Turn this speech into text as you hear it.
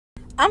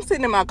I'm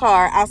sitting in my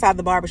car outside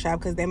the barbershop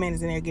because that man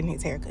is in there getting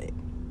his haircut.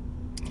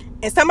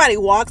 And somebody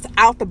walks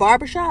out the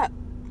barbershop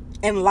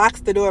and locks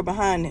the door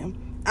behind them.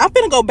 I'm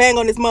finna go bang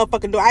on this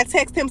motherfucking door. I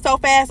text him so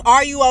fast,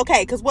 are you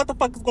okay? Because what the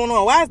fuck is going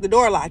on? Why is the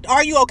door locked?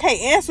 Are you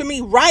okay? Answer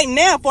me right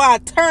now before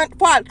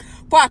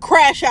I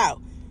crash out.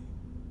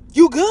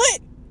 You good?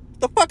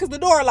 The fuck is the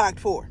door locked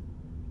for?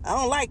 I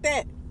don't like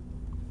that.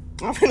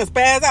 I'm finna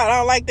spaz out. I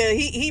don't like that.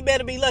 He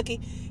better be lucky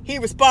he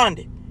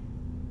responded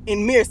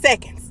in mere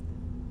seconds.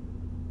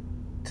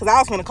 Because I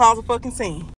was finna cause a fucking scene.